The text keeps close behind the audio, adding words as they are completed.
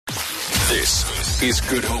This is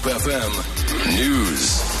Good Hope FM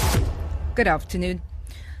News. Good afternoon.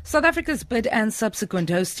 South Africa's bid and subsequent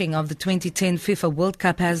hosting of the 2010 FIFA World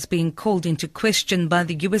Cup has been called into question by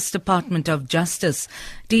the U.S. Department of Justice.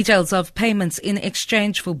 Details of payments in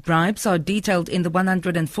exchange for bribes are detailed in the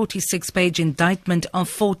 146-page indictment of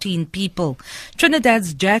 14 people.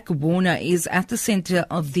 Trinidad's Jack Warner is at the center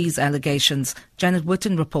of these allegations. Janet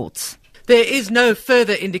Witten reports. There is no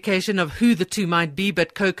further indication of who the two might be,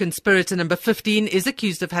 but co-conspirator number 15 is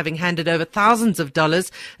accused of having handed over thousands of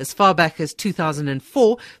dollars as far back as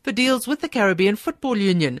 2004 for deals with the Caribbean Football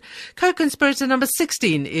Union. Co-conspirator number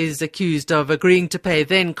 16 is accused of agreeing to pay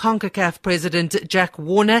then CONCACAF President Jack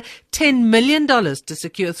Warner $10 million to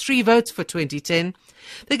secure 3 votes for 2010.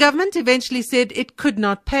 The government eventually said it could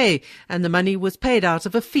not pay, and the money was paid out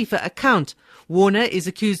of a FIFA account. Warner is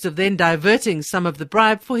accused of then diverting some of the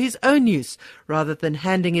bribe for his own use, rather than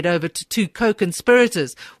handing it over to 2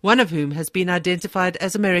 co-conspirators, one of whom has been identified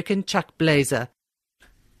as American Chuck Blazer.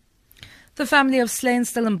 The family of slain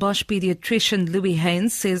Stellenbosch pediatrician Louis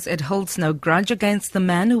Haynes says it holds no grudge against the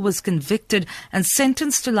man who was convicted and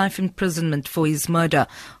sentenced to life imprisonment for his murder.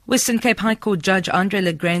 Western Cape High Court Judge Andre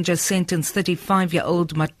Lagrange sentenced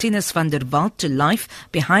 35-year-old Martinus van der Walt to life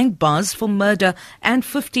behind bars for murder and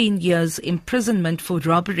 15 years imprisonment for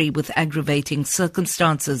robbery with aggravating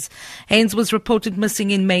circumstances. Haynes was reported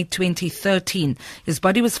missing in May 2013. His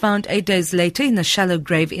body was found 8 days later in a shallow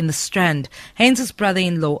grave in the Strand. Haynes'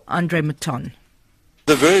 brother-in-law, Andre Maton.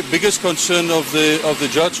 The very biggest concern of the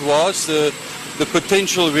judge was the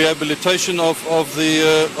potential rehabilitation of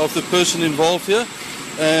the person involved here,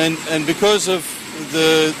 and because of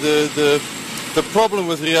the problem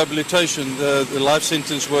with rehabilitation, the life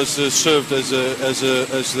sentence was served as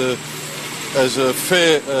a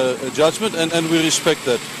fair judgment, and we respect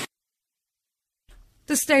that.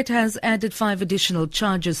 The state has added 5 additional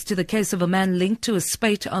charges to the case of a man linked to a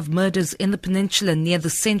spate of murders in the peninsula near the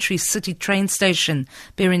Century City train station.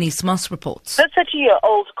 Berenice Moss reports. The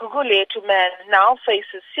 30-year-old Gugulethu man now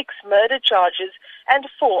faces 6 murder charges and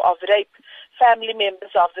 4 of rape. Family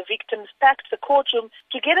members of the victims packed the courtroom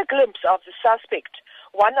to get a glimpse of the suspect.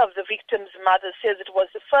 One of the victim's mother says it was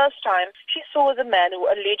the first time she saw the man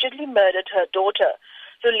who allegedly murdered her daughter.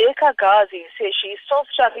 Zuleka Ghazi says she is still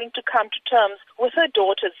struggling to come to terms with her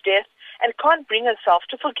daughter's death and can't bring herself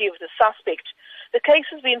to forgive the suspect. The case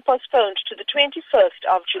has been postponed to the 21st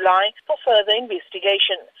of July for further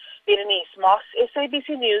investigation. Berenice Moss,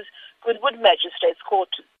 SABC News, Goodwood Magistrates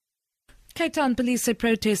Court. Cape Town police say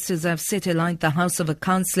protesters have set alight the house of a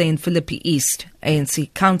councillor in Philippi East.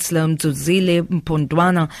 ANC councillor Mzuzile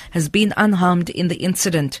Mpondwana has been unharmed in the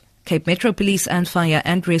incident. Cape Metro Police and Fire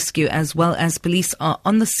and Rescue as well as police are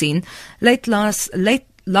on the scene. Late last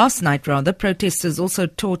night, protesters also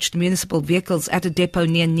torched municipal vehicles at a depot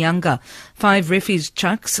near Nyanga. 5 refuse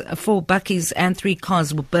trucks, 4 buckies and 3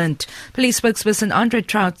 cars were burnt. Police spokesperson Andre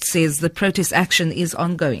Trout says the protest action is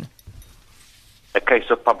ongoing. A case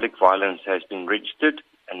of public violence has been registered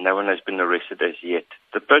and no one has been arrested as yet.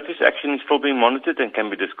 The protest action is still being monitored and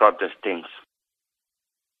can be described as tense.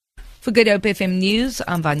 For Good Hope FM News,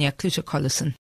 I'm Vanya Kluter-Collison.